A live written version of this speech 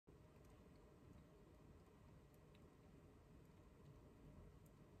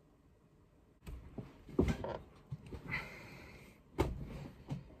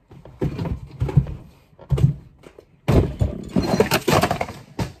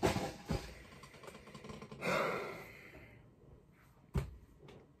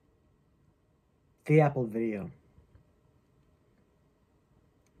The apple video.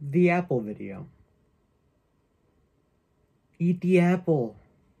 The apple video. Eat the apple.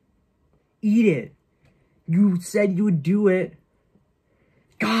 Eat it. You said you would do it.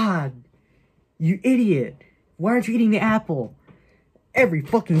 God, you idiot. Why aren't you eating the apple? Every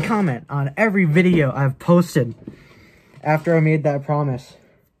fucking comment on every video I've posted after I made that promise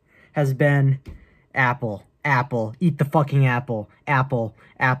has been apple, apple, eat the fucking apple, apple,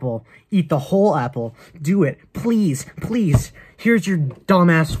 apple, eat the whole apple, do it, please, please. Here's your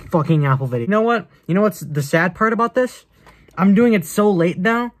dumbass fucking apple video. You know what? You know what's the sad part about this? I'm doing it so late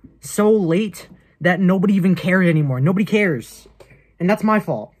now, so late, that nobody even cares anymore. Nobody cares. And that's my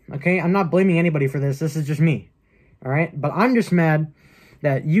fault, okay? I'm not blaming anybody for this. This is just me, all right? But I'm just mad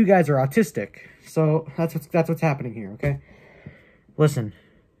that you guys are autistic. So that's what's happening here, okay? Listen,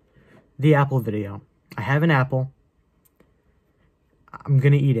 the apple video. I have an apple. I'm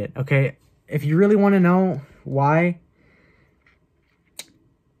gonna eat it, okay? If you really want to know why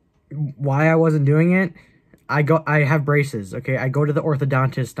I wasn't doing it, I have braces, okay? I go to the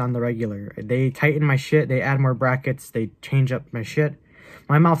orthodontist on the regular. They tighten my shit, they add more brackets, they change up my shit.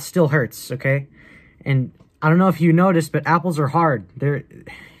 My mouth still hurts, okay? And I don't know if you noticed, but apples are hard. They're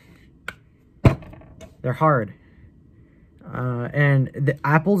hard. And the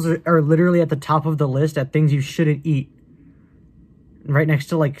apples are literally at the top of the list at things you shouldn't eat. Right next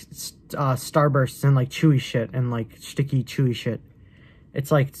to, like, Starbursts and, like, chewy shit and, like, sticky, chewy shit. It's,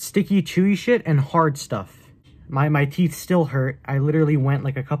 like, sticky, chewy shit and hard stuff. My teeth still hurt. I literally went,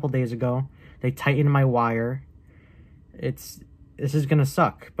 like, a couple days ago. They tightened my wire. This is gonna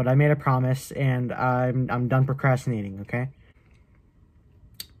suck, but I made a promise, and I'm done procrastinating, okay?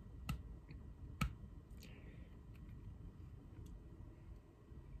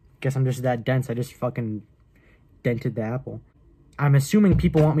 Guess I'm just that dense. I just fucking dented the apple. I'm assuming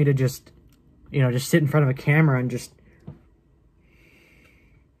people want me to just, you know, just sit in front of a camera and just...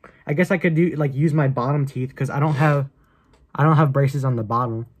 I guess I could do, like, use my bottom teeth, because I don't have braces on the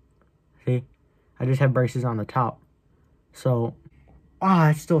bottom. See? I just have braces on the top. So,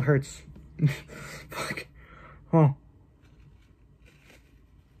 it still hurts. Fuck. Oh.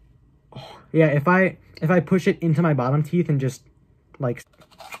 Yeah, if I push it into my bottom teeth and just, like,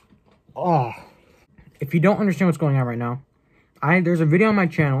 If you don't understand what's going on right now, there's a video on my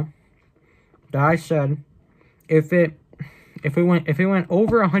channel that I said if it went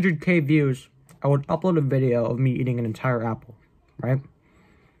over 100K views, I would upload a video of me eating an entire apple, right?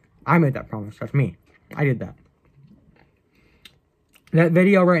 I made that promise. That's me. I did that. That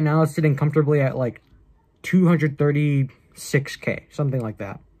video right now is sitting comfortably at like 236K, something like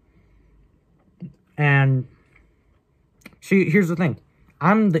that. And see, here's the thing.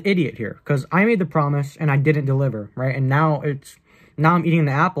 I'm the idiot here because I made the promise and I didn't deliver, right? And now I'm eating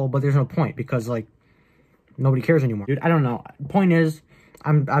the apple, but there's no point because, like, nobody cares anymore. Dude, I don't know. Point is,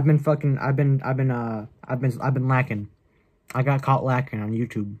 I've been lacking. I got caught lacking on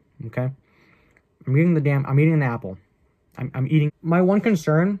YouTube, okay? I'm eating the apple. I'm eating. My one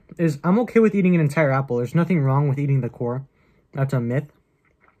concern is I'm okay with eating an entire apple. There's nothing wrong with eating the core. That's a myth.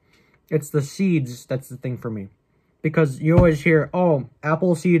 It's the seeds that's the thing for me. Because you always hear, oh,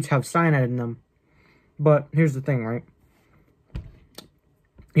 apple seeds have cyanide in them. But here's the thing, right?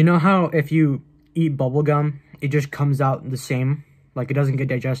 You know how if you eat bubble gum, it just comes out the same? Like, it doesn't get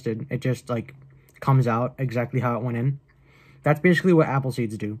digested. It just, like, comes out exactly how it went in. That's basically what apple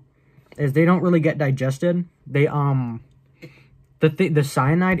seeds do. Is they don't really get digested. They, the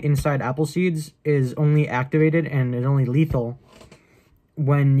cyanide inside apple seeds is only activated and is only lethal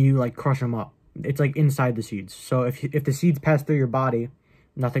when you, like, crush them up. It's, like, inside the seeds. So if the seeds pass through your body,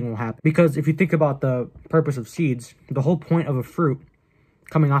 nothing will happen. Because if you think about the purpose of seeds, the whole point of a fruit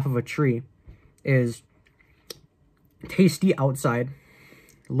coming off of a tree is tasty outside,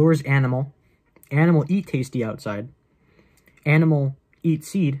 lures animal eat tasty outside, animal eat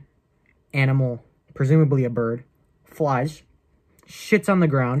seed, animal, presumably a bird, flies, shits on the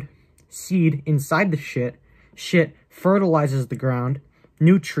ground, seed inside the shit fertilizes the ground,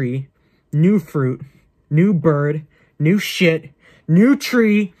 new tree, new fruit, new bird, new shit, new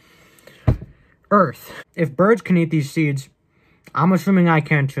tree, earth. If birds can eat these seeds, I'm assuming I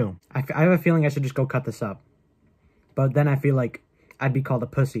can too. I have a feeling I should just go cut this up. But then I feel like I'd be called a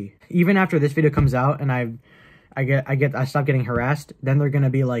pussy. Even after this video comes out and I stop getting harassed, then they're gonna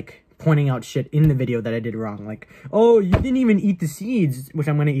be like pointing out shit in the video that I did wrong. Like, oh, you didn't even eat the seeds, which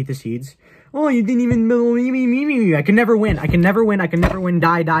I'm gonna eat the seeds. Oh, you didn't even I can never win. I can never win.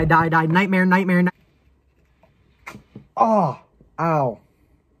 Die. Nightmare. Oh, ow.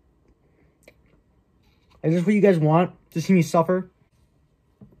 Is this what you guys want? To see me suffer?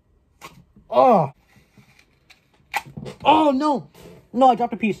 Oh! Oh, no! No, I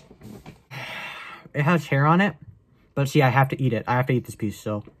dropped a piece. It has hair on it. But see, I have to eat it. I have to eat this piece,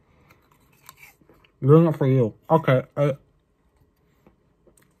 so. Doing it for you. Okay.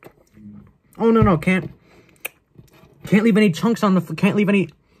 Oh, no. Can't leave any chunks on the... Can't leave any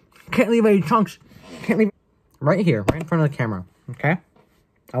chunks. Can't leave... Right here. Right in front of the camera. Okay?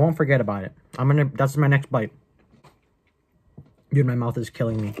 I won't forget about it. That's my next bite. Dude, my mouth is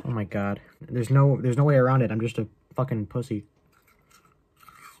killing me. Oh my god. There's no way around it. I'm just a fucking pussy.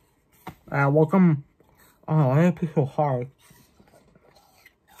 Welcome. Oh, I have so hard.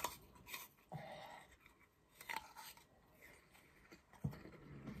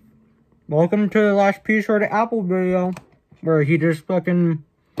 Welcome to the last piece of the apple video, where he just fucking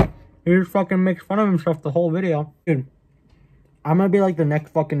makes fun of himself the whole video. Dude, I'm gonna be like the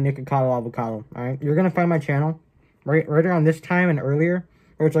next fucking Nikocado Avocado, alright? You're gonna find my channel right around this time and earlier,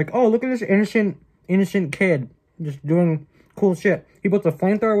 where it's like, oh, look at this innocent kid just doing cool shit. He puts a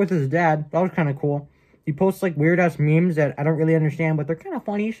flamethrower with his dad. That was kind of cool. He posts like weird ass memes that I don't really understand, but they're kind of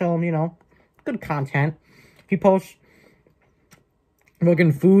funny, so, you know, good content. He posts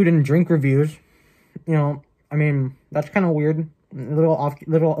fucking food and drink reviews. You know, I mean, that's kind of weird. A little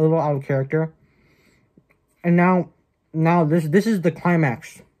out of character. And now this is the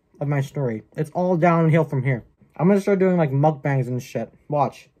climax of my story. It's all downhill from here. I'm gonna start doing like mukbangs and shit.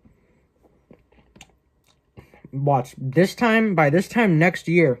 Watch. By this time next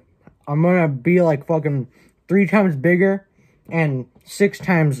year, I'm gonna be like fucking 3 times bigger and 6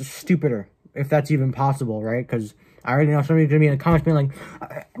 times stupider, if that's even possible, right? Because I already know somebody's gonna be in the comments being like,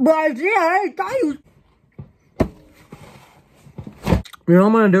 but yeah, I thought you. You know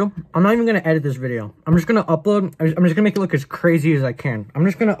what I'm gonna do? I'm not even gonna edit this video. I'm just gonna upload. I'm just gonna make it look as crazy as I can. I'm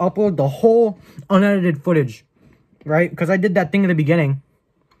just gonna upload the whole unedited footage, right? Because I did that thing in the beginning.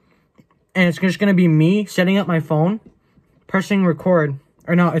 And it's just gonna be me setting up my phone, pressing record,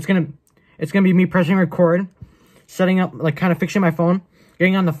 or no, it's gonna be me pressing record, setting up, like, kind of fixing my phone,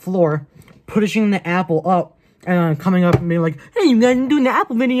 getting on the floor, pushing the apple up, and then coming up and being like, hey, you guys are doing the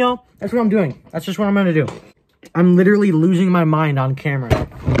apple video. That's what I'm doing. That's just what I'm gonna do. I'm literally losing my mind on camera.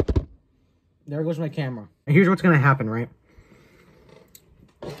 There goes my camera. And here's what's gonna happen, right?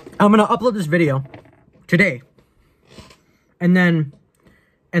 I'm gonna upload this video today, and then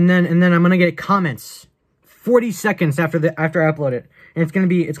I'm gonna get comments 40 seconds after I upload it. And it's gonna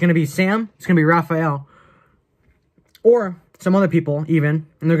be Sam, it's gonna be Raphael, or some other people even,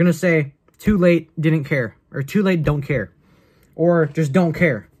 and they're gonna say, too late, didn't care, or too late, don't care, or just don't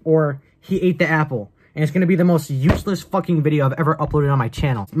care, or he ate the apple. And it's gonna be the most useless fucking video I've ever uploaded on my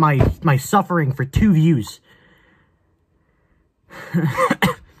channel. My suffering for 2 views.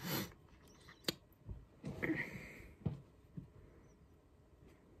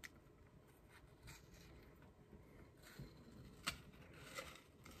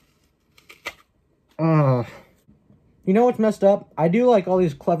 You know what's messed up? I do like all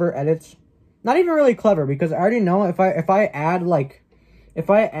these clever edits. Not even really clever, because I already know if I add like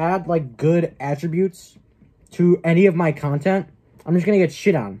good attributes to any of my content, I'm just gonna get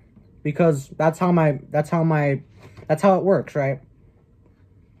shit on, because that's how it works, right?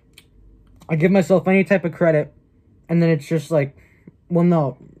 I give myself any type of credit, and then it's just like, well,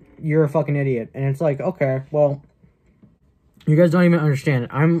 no, you're a fucking idiot. And it's like, okay, well, you guys don't even understand.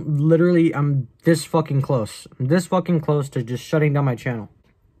 I'm this fucking close. I'm this fucking close to just shutting down my channel.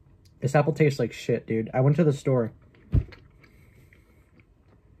 This apple tastes like shit, dude. I went to the store.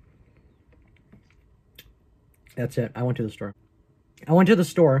 That's it. I went to the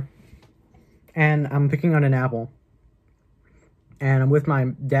store. And I'm picking on an apple. And I'm with my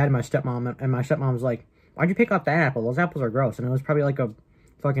dad and my stepmom. And my stepmom's like, why'd you pick up that apple? Those apples are gross. And it was probably like a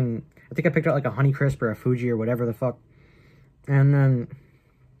fucking... I think I picked out like a Honeycrisp or a Fuji or whatever the fuck. And then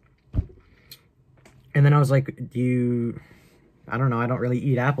I was like, I don't know, I don't really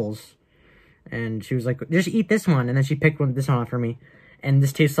eat apples. And she was like, just eat this one. And then she picked this one out for me. And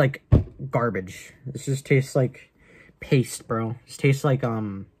this tastes like garbage. This just tastes like paste, bro. This tastes like,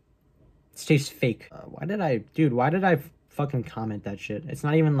 this tastes fake. Why did I fucking comment that shit? It's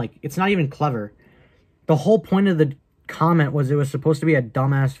not even clever. The whole point of the comment was it was supposed to be a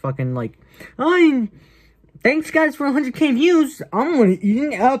dumbass fucking, like, thanks guys for 100k views. I'm gonna eat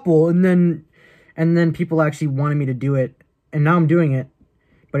an apple. And then people actually wanted me to do it. And now I'm doing it.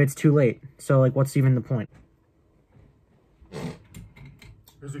 But it's too late. So, like, what's even the point?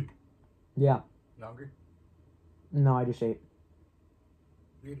 Busy. Yeah. You hungry? No, I just ate.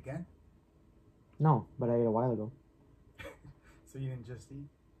 You ate again? No, but I ate a while ago. So you didn't just eat?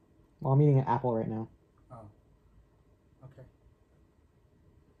 Well, I'm eating an apple right now. Oh. Okay.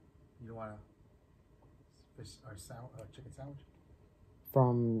 You don't want a fish or chicken sandwich?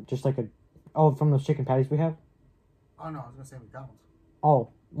 From just like a... Oh, from those chicken patties we have? Oh, no, I was going to say McDonald's. Oh,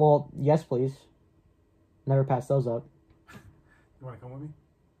 well, yes, please. Never pass those up. You want to come with me?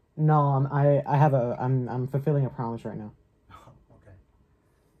 No, I'm fulfilling a promise right now. Okay.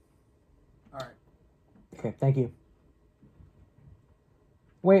 All right. Okay, thank you.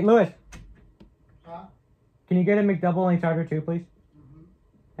 Wait, Lewis. Huh? Can you get a McDouble and a charger too, please? Mm-hmm.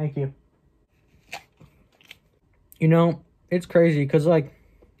 Thank you. You know, it's crazy because, like,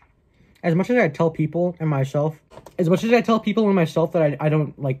 as much as I tell people and myself, that I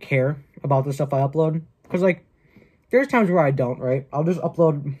don't, like, care about the stuff I upload. Because, like, there's times where I don't, right? I'll just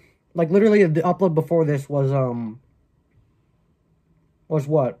upload, like, literally the upload before this was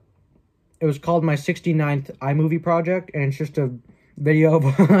what? It was called my 69th iMovie project, and it's just a video of,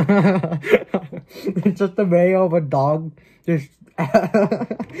 it's just a video of a dog just,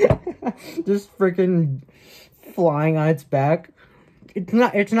 just freaking flying on its back.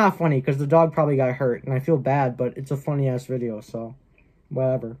 It's not funny because the dog probably got hurt and I feel bad, but it's a funny ass video, so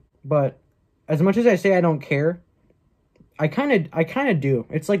whatever. But as much as I say I don't care, I kind of do.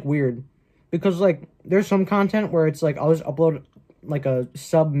 It's like weird because like there's some content where it's like I'll just upload like a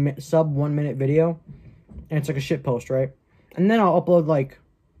sub 1 minute video and it's like a shit post, right? And then I'll upload like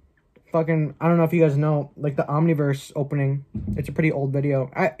fucking, I don't know if you guys know, like the Omniverse opening. It's a pretty old video.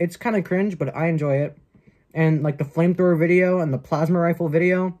 It's kind of cringe, but I enjoy it. And like the flamethrower video and the plasma rifle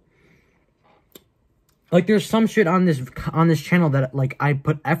video. Like there's some shit on this channel that like I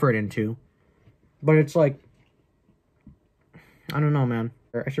put effort into. But it's like, I don't know, man.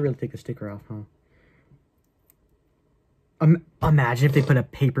 I should really take the sticker off, huh? Imagine if they put a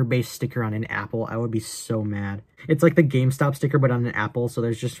paper-based sticker on an apple. I would be so mad. It's like the GameStop sticker, but on an apple. So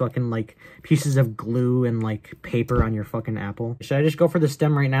there's just fucking, like, pieces of glue and, like, paper on your fucking apple. Should I just go for the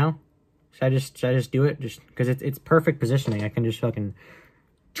stem right now? Should I just do it? Just because it's perfect positioning. I can just fucking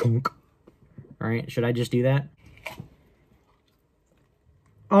chunk. Alright, should I just do that?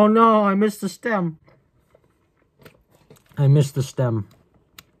 Oh, no, I missed the stem. I missed the stem.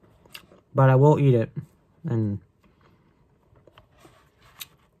 But I will eat it. And...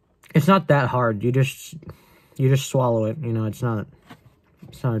 it's not that hard. You just swallow it. You know, it's not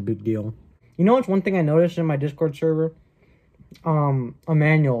a big deal. You know what's one thing I noticed in my Discord server?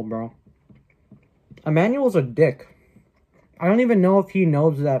 Emmanuel, bro. Emmanuel's a dick. I don't even know if he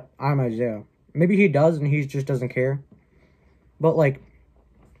knows that I'm Isaiah. Maybe he does and he just doesn't care. But like,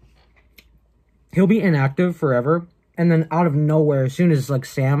 he'll be inactive forever. And then out of nowhere, as soon as like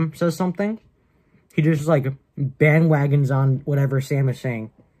Sam says something, he just like bandwagons on whatever Sam is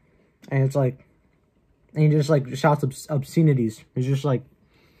saying. And it's like, and he just like shouts obscenities. He's just like,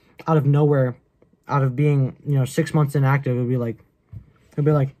 out of nowhere, out of being, you know, 6 months inactive, he'll be like,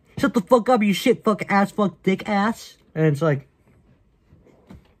 shut the fuck up, you shit, fuck ass, fuck dick ass. And it's like,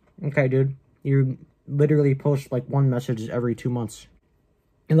 okay, dude, you literally post like one message every 2 months.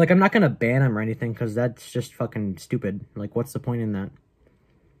 And like, I'm not gonna ban him or anything, because that's just fucking stupid. Like, what's the point in that?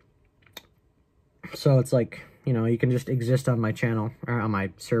 So it's like, you know, you can just exist on my channel, or on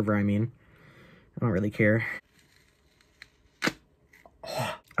my server, I mean. I don't really care.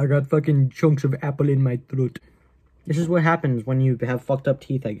 I got fucking chunks of apple in my throat. This is what happens when you have fucked up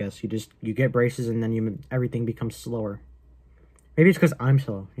teeth, I guess. You get braces and then everything becomes slower. Maybe it's because I'm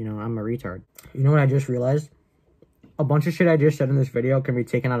slow, you know, I'm a retard. You know what I just realized? A bunch of shit I just said in this video can be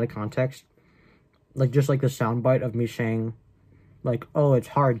taken out of context. Like, just like the soundbite of me saying, like, oh, it's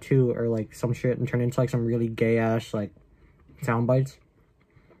hard too, or like some shit, and turn into like some really gay ass like sound bites.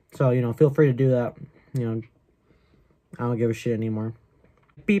 So, you know, feel free to do that. You know, I don't give a shit anymore.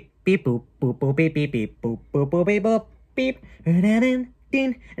 Beep beep boop boop boop beep beep beep boop boop boop beep boop beep ding ding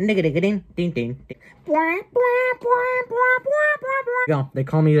ding ding ding. Go. They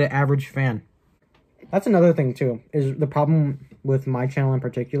call me the average fan. That's another thing too. Is the problem with my channel in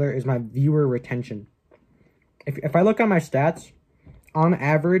particular is my viewer retention. If I look on my stats, on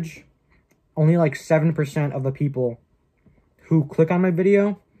average, only like 7% of the people who click on my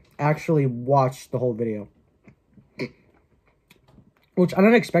video actually watch the whole video. Which I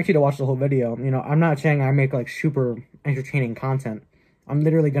don't expect you to watch the whole video. You know, I'm not saying I make like super entertaining content. I'm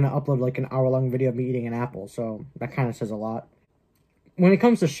literally going to upload like an hour-long video of me eating an apple. So that kind of says a lot. When it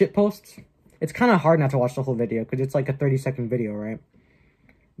comes to shit posts, it's kind of hard not to watch the whole video because it's like a 30-second video, right?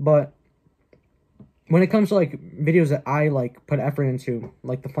 But when it comes to like videos that I like put effort into,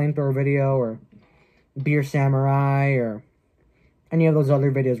 like the flamethrower video or Beer Samurai or any of those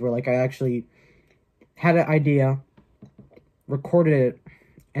other videos where like I actually had an idea, recorded it,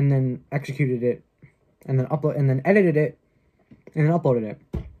 and then executed it, and then edited it, and then uploaded it.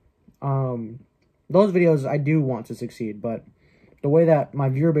 those videos I do want to succeed, but the way that my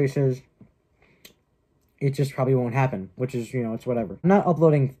viewer base is, it just probably won't happen, which is, you know, it's whatever. I'm not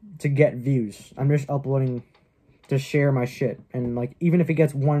uploading to get views. I'm just uploading to share my shit. And, like, even if it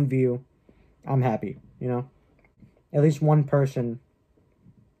gets 1 view, I'm happy, you know? At least one person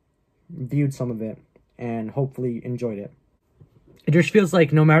viewed some of it and hopefully enjoyed it. It just feels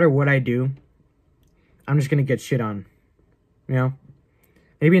like no matter what I do, I'm just gonna get shit on, you know?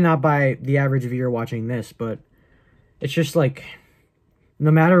 Maybe not by the average viewer watching this, but it's just like,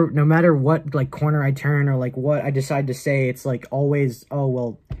 no matter what, like, corner I turn or, like, what I decide to say, it's, like, always, oh,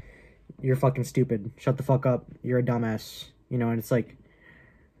 well, you're fucking stupid. Shut the fuck up. You're a dumbass. You know, and it's, like,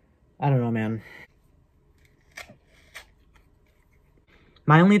 I don't know, man.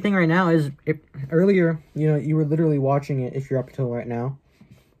 My only thing right now is, earlier, you know, you were literally watching it, if you're up until right now.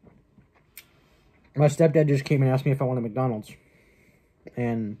 My stepdad just came and asked me if I wanted McDonald's.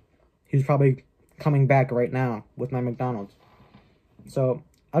 And he's probably coming back right now with my McDonald's. So,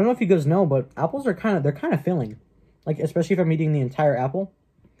 I don't know if you guys know, but apples are they're kind of filling. Like, especially if I'm eating the entire apple.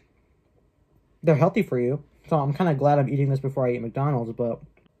 They're healthy for you. So, I'm kind of glad I'm eating this before I eat McDonald's, but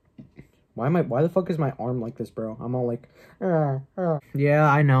why the fuck is my arm like this, bro? I'm all like, Yeah,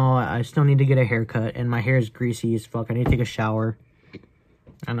 I know. I still need to get a haircut, and my hair is greasy as fuck. I need to take a shower.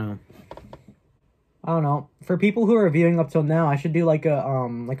 I know. I don't know. For people who are reviewing up till now, I should do like a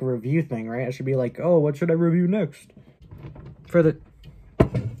review thing, right? I should be like, oh, what should I review next? For the...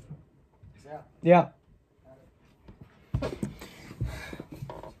 Yeah.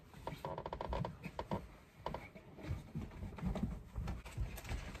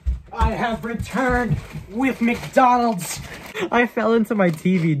 I have returned with McDonald's. I fell into my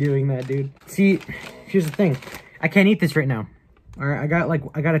TV doing that, dude. See, here's the thing. I can't eat this right now. All right,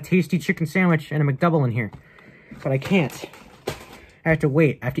 I got a tasty chicken sandwich and a McDouble in here, but I can't. I have to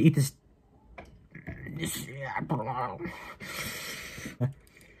wait. I have to eat this.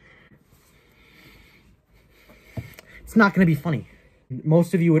 It's not gonna be funny.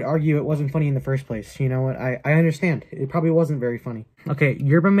 Most of you would argue it wasn't funny in the first place. You know what? I understand. It probably wasn't very funny. Okay,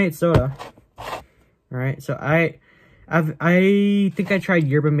 Yerba Mate soda. All right, so I think I tried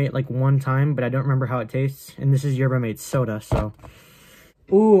Yerba Mate like 1 time, but I don't remember how it tastes. And this is Yerba Mate soda, so.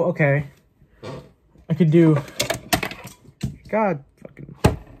 Ooh, okay. I could do. God fucking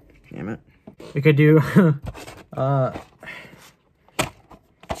damn it. We could do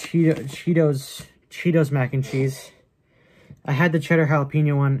Cheetos mac and cheese. I had the cheddar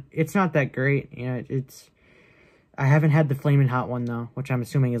jalapeno one. It's not that great. Yeah, I haven't had the flaming hot one though, which I'm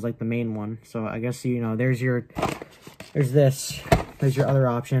assuming is like the main one. So I guess, you know, there's your other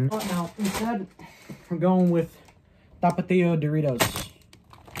option. Oh, no, instead we're going with Tapatio Doritos.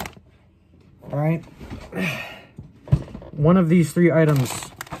 All right. One of these 3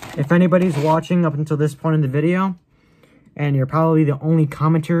 items. If anybody's watching up until this point in the video, and you're probably the only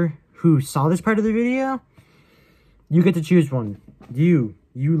commenter who saw this part of the video, you get to choose one. You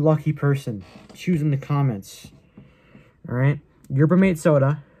lucky person. Choose in the comments. Alright? Yerba Mate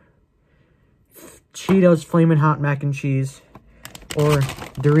soda, Cheetos Flamin' Hot Mac and Cheese, or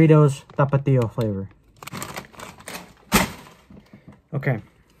Doritos Tapatio flavor. Okay.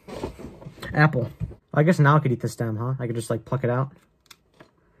 Apple. I guess now I could eat the stem, huh? I could just, like, pluck it out.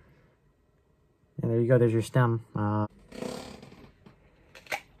 And there you go. There's your stem.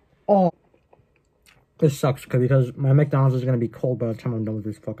 Oh. This sucks because my McDonald's is going to be cold by the time I'm done with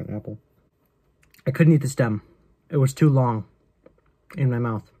this fucking apple. I couldn't eat the stem. It was too long in my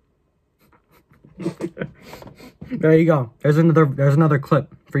mouth. There you go. There's another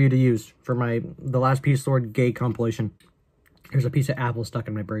clip for you to use for the Last Peace Sword gay compilation. There's a piece of apple stuck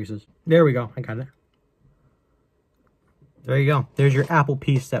in my braces. There we go. I got it. There you go. There's your apple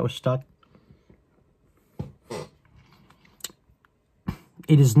piece that was stuck.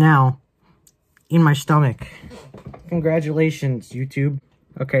 It is now in my stomach. Congratulations, YouTube.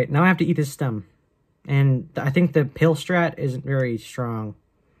 Okay, now I have to eat this stem. And I think the pill strat isn't very strong.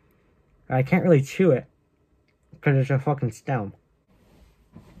 I can't really chew it because it's a fucking stem.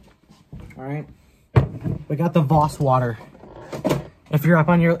 Alright. We got the Voss water. If you're up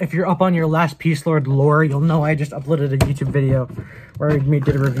on your Last Peace Lord lore, you'll know I just uploaded a YouTube video where I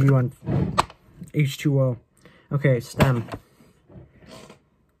did a review on H2O. Okay, stem.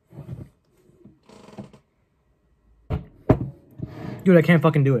 Dude, I can't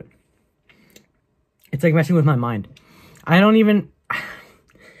fucking do it. It's like messing with my mind. I don't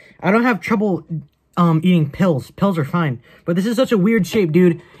have trouble eating pills. Pills are fine. But this is such a weird shape,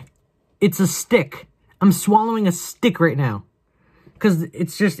 dude. It's a stick. I'm swallowing a stick right now. Because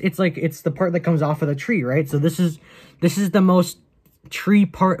it's the part that comes off of the tree, right? So this is the most tree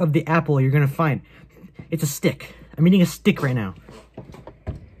part of the apple you're gonna find. It's a stick. I'm eating a stick right now.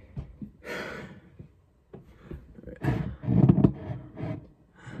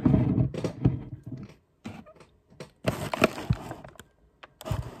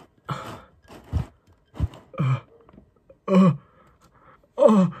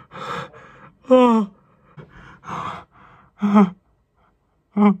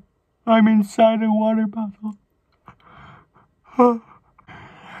 I'm inside a water bottle.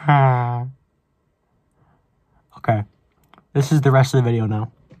 Okay. This is the rest of the video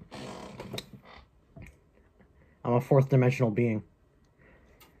now. I'm a fourth dimensional being.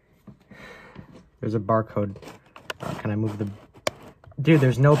 There's a barcode. Can I move the... Dude,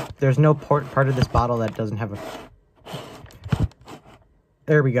 there's no part of this bottle that doesn't have a...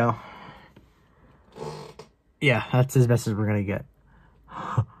 There we go. Yeah, that's as best as we're gonna get.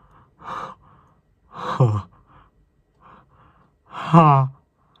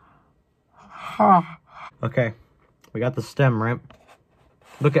 Okay, we got the stem, right?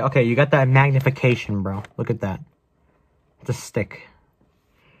 Look at, okay, you got that magnification, bro. Look at that. It's a stick.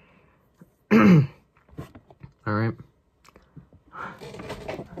 All right.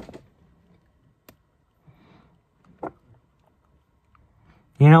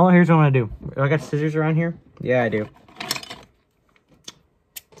 You know what? Here's what I'm gonna do. I got scissors around here. Yeah, I do.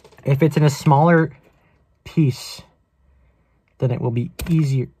 If it's in a smaller piece, then it will be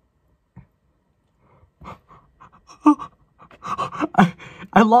easier.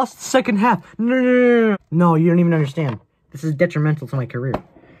 I lost the second half. No, no, you don't even understand. This is detrimental to my career.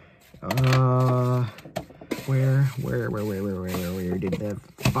 Where did the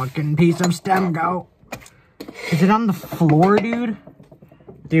fucking piece of stem go? Is it on the floor, dude?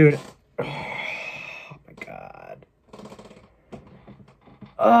 Dude. Oh my god.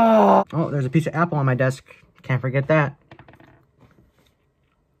 Oh, there's a piece of apple on my desk. Can't forget that.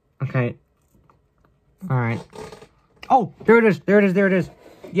 Okay. Alright. Oh, there it is. There it is. There it is.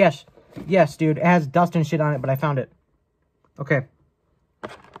 Yes. Yes, dude. It has dust and shit on it, but I found it. Okay.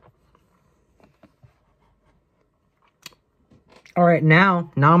 Alright,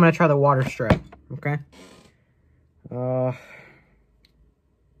 now I'm gonna try the water strap. Okay? I'm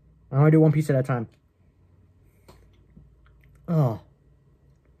gonna do one piece at a time. Oh,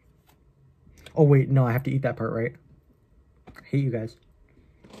 wait, no, I have to eat that part, right? I hate you guys.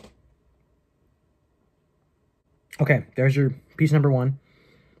 Okay, there's your piece number one.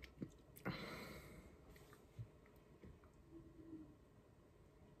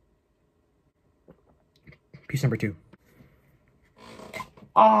 Piece number two.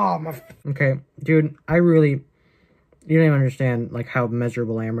 Oh, my... Okay, dude, you don't even understand, like, how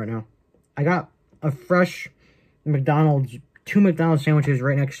miserable I am right now. I got a fresh McDonald's, 2 McDonald's sandwiches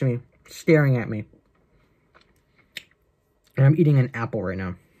right next to me, staring at me. And I'm eating an apple right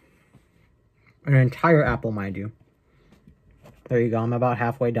now. An entire apple, mind you. There you go, I'm about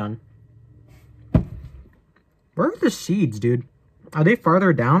halfway done. Where are the seeds, dude? Are they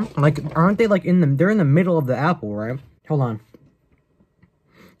farther down? Like, aren't they, like, they're in the middle of the apple, right? Hold on.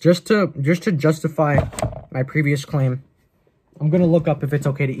 Just to justify my previous claim, I'm gonna look up if it's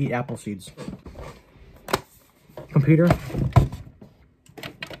okay to eat apple seeds. Computer.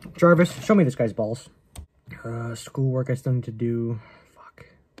 Jarvis, show me this guy's balls. Schoolwork I still need to do. Fuck.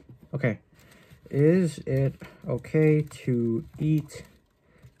 Okay. Is it okay to eat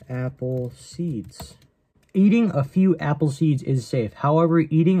apple seeds? Eating a few apple seeds is safe. However,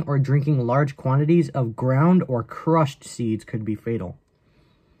 eating or drinking large quantities of ground or crushed seeds could be fatal.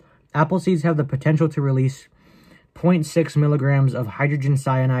 Apple seeds have the potential to release 0.6 milligrams of hydrogen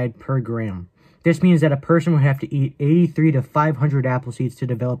cyanide per gram. This means that a person would have to eat 83 to 500 apple seeds to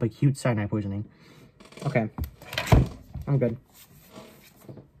develop acute cyanide poisoning. Okay. I'm good.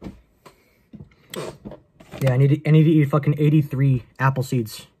 Yeah, I need to eat fucking 83 apple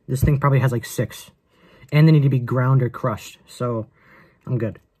seeds. This thing probably has like 6. And they need to be ground or crushed. So, I'm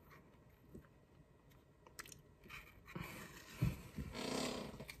good.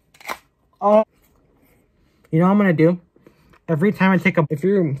 You know what I'm gonna do? Every time I take a... If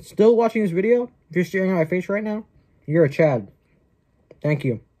you're still watching this video, if you're staring at my face right now, you're a Chad. Thank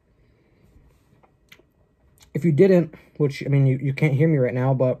you. If you didn't, which, I mean, you can't hear me right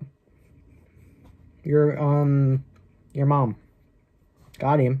now, but... Your mom.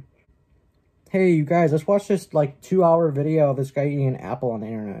 Got him. Hey, you guys, let's watch this, like, 2-hour video of this guy eating an apple on the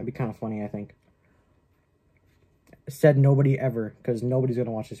internet. It'd be kind of funny, I think. Said nobody ever, because nobody's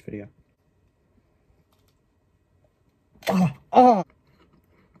gonna watch this video.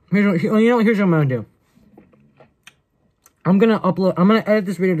 Here's what I'm gonna do. I'm gonna edit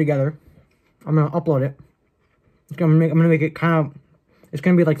this video together. I'm gonna upload it. I'm gonna make it kind of It's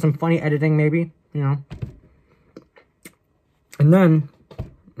gonna be like some funny editing, maybe, you know. And then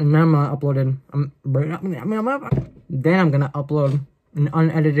I'm gonna upload it. Then I'm gonna upload an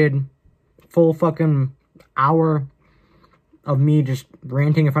unedited, full fucking hour of me just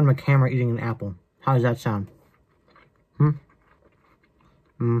ranting in front of a camera eating an apple. How does that sound?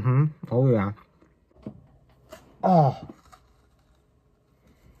 Oh yeah. Oh.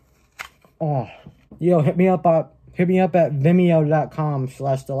 Yo, hit me up at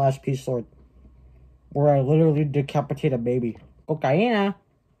vimeo.com/thelastpiecesword, where I literally decapitate a baby. Cocaine?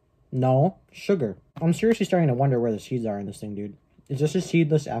 No, sugar. I'm seriously starting to wonder where the seeds are in this thing, dude. Is this a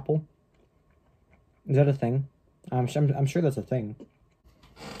seedless apple? Is that a thing? I'm sure that's a thing.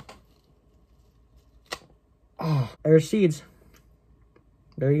 Oh, there's seeds.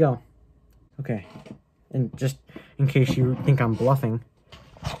 There you go. Okay. And just in case you think I'm bluffing,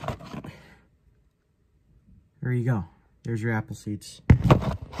 there you go. There's your apple seeds.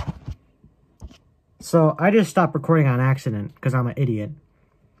 So I just stopped recording on accident because I'm an idiot.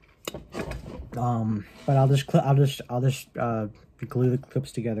 But I'll just glue the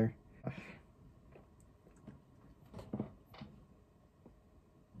clips together.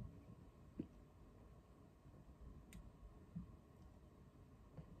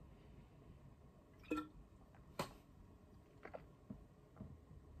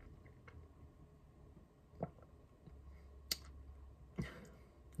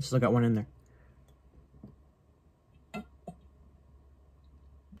 Still got one in there.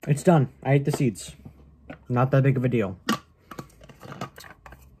 It's done. I ate the seeds. Not that big of a deal.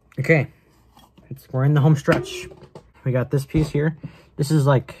 Okay. We're in the home stretch. We got this piece here. This is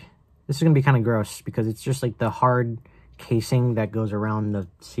going to be kind of gross because it's just like the hard casing that goes around the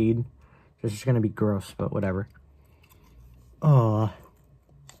seed. It's just going to be gross, but whatever.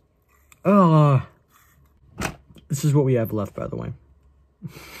 This is what we have left, by the way.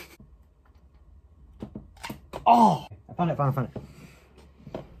 Oh! I found it.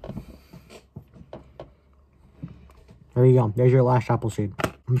 There you go. There's your last apple seed.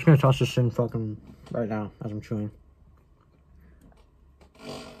 I'm just gonna toss this in fucking right now as I'm chewing.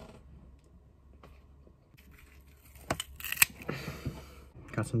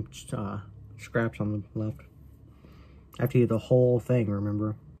 Got some scraps on the left. I have to eat the whole thing,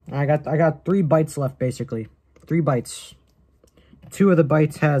 remember? I got 3 bites left, basically. 3 bites. 2 of the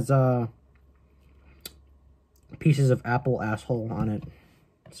bites has pieces of apple asshole on it.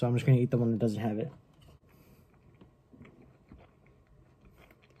 So I'm just gonna eat the one that doesn't have it.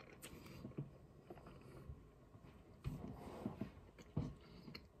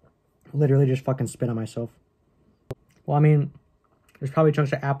 Literally just fucking spit on myself. Well, I mean, there's probably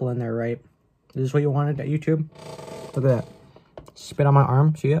chunks of apple in there, right? Is this what you wanted at YouTube? Look at that. Spit on my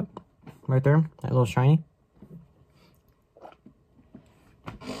arm, see it? Right there, that little shiny.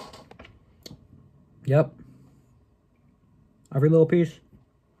 Yep. Every little piece.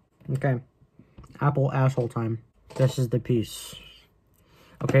 Okay. Apple asshole time. This is the piece.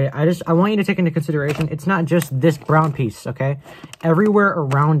 Okay, I want you to take into consideration, it's not just this brown piece, okay? Everywhere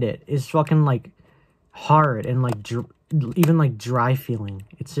around it is fucking, like, hard and, like, even, like, dry feeling.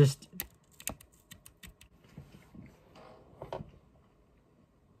 It's just...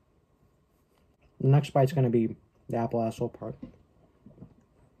 The next bite's gonna be the apple asshole part.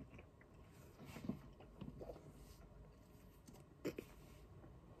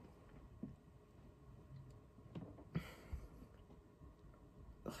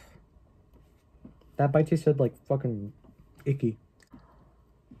 That bite tasted like fucking icky.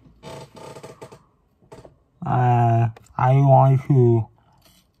 I want to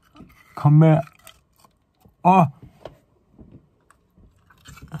commit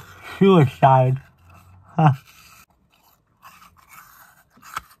suicide. Huh.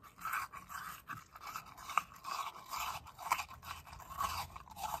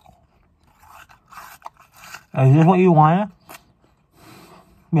 Is this what you wanted?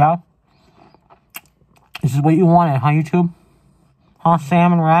 Yeah? This is what you wanted, huh, YouTube? Huh,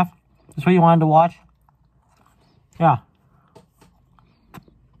 Sam and Raph? This is what you wanted to watch? Yeah.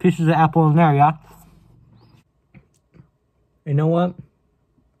 Pieces of apple in there, yeah? You know what?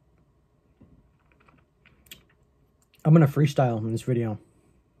 I'm gonna freestyle in this video.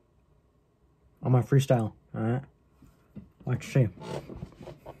 I'm gonna freestyle, alright? Let's see.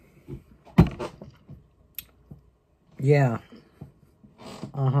 Yeah.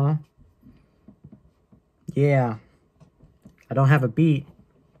 Uh-huh. Yeah. I don't have a beat.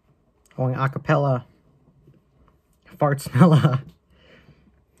 Going acapella. Fart smella.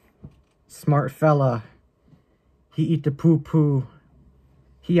 Smart fella. He eat the poo-poo.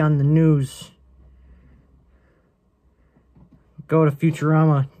 He on the news. Go to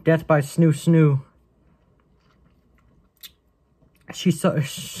Futurama. Death by Snoo Snoo.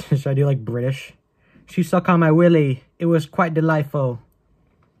 Should I do like British? She suck on my willy. It was quite delightful.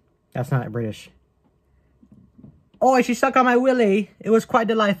 That's not British. Oh, she suck on my willy. It was quite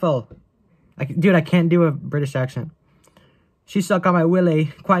delightful. Dude, I can't do a British accent. She suck on my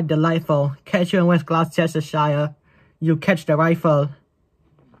willy. Quite delightful. Catch you in West Gloucestershire. You catch the rifle.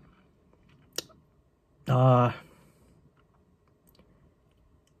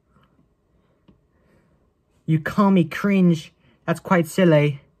 You call me cringe. That's quite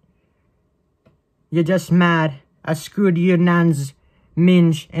silly. You're just mad. I screwed your nan's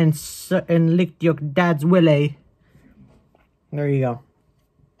minge and licked your dad's willy. There you go.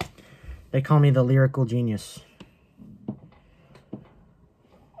 They call me the lyrical genius.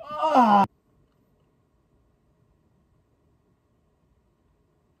 Oh.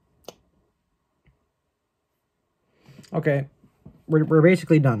 Okay, we're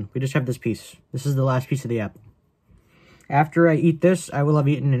basically done. We just have this piece. This is the last piece of the apple. After I eat this, I will have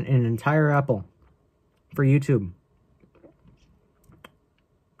eaten an entire apple for YouTube.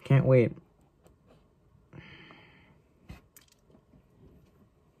 Can't wait.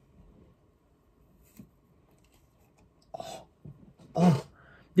 Oh,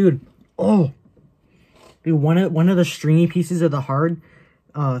 dude. Oh, dude. One of the stringy pieces of the hard,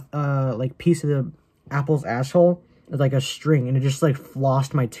 like piece of the apple's asshole is like a string, and it just like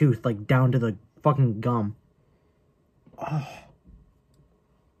flossed my tooth like down to the fucking gum. Oh,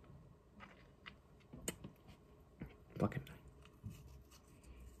 fucking.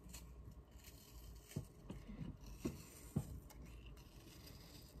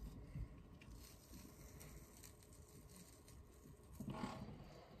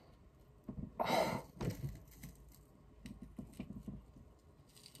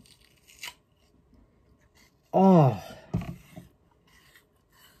 Oh.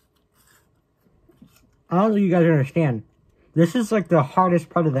 I don't think you guys understand. This is like the hardest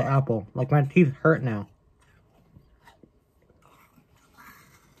part of the apple. Like my teeth hurt now.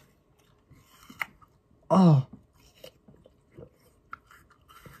 Oh.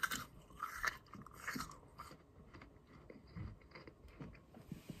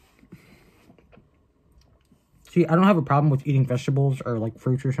 See, I don't have a problem with eating vegetables or like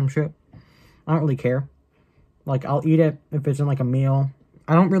fruits or some shit. I don't really care. Like, I'll eat it if it's in like a meal.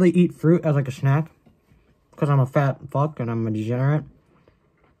 I don't really eat fruit as like a snack. Because I'm a fat fuck and I'm a degenerate.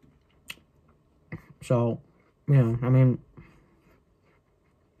 So, you know, I mean.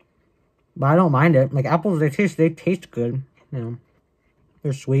 But I don't mind it. Like, apples, they taste good. You know.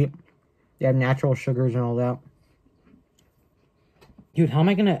 They're sweet. They have natural sugars and all that. Dude, how am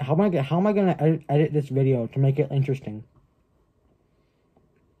I gonna edit this video to make it interesting?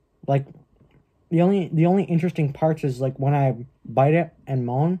 Like, the only interesting parts is like when I bite it and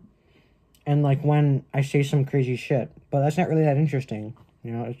moan, and like when I say some crazy shit. But that's not really that interesting,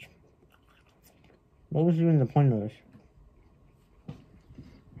 you know. It's, what was even the point of this?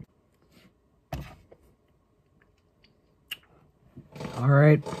 All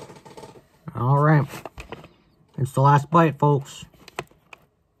right. It's the last bite, folks.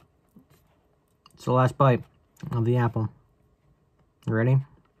 It's the last bite of the apple. You ready?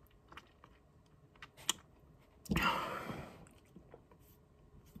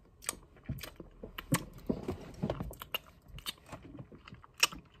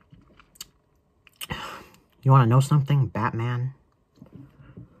 You want to know something, Batman?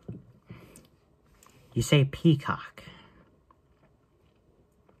 You say peacock,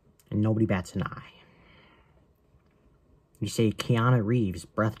 and nobody bats an eye. You say Keanu Reeves,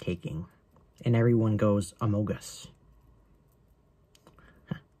 breathtaking, and everyone goes Amogus.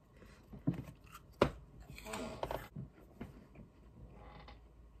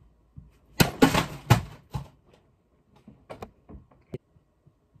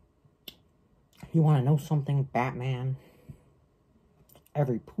 You want to know something, Batman?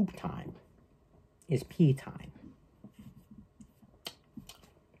 Every poop time is pee time.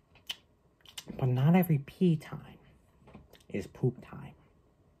 But not every pee time is poop time.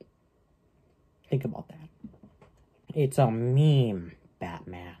 Think about that. It's a meme,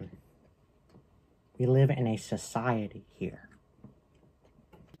 Batman. We live in a society here.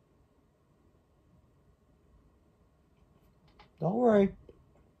 Don't worry.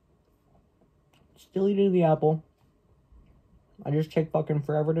 Still eating the apple. I just take fucking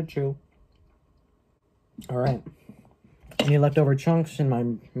forever to chew. Alright. Any leftover chunks in my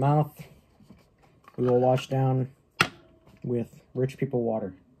mouth, we will wash down with rich people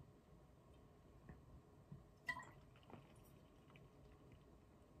water.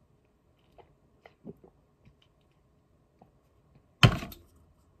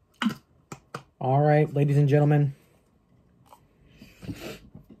 All right, ladies and gentlemen.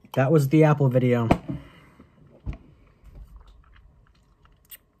 That was the Apple video.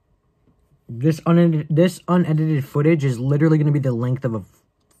 This unedited footage is literally going to be the length of a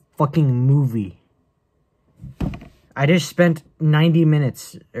fucking movie. I just spent 90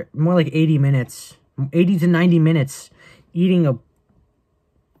 minutes, more like 80 minutes, 80 to 90 minutes eating a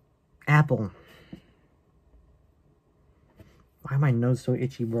apple. Why my nose so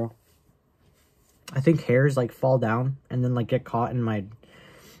itchy, bro? I think hairs like fall down and then like get caught in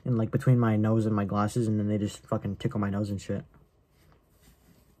like between my nose and my glasses, and then they just fucking tickle my nose and shit.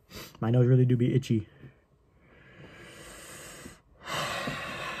 My nose really do be itchy.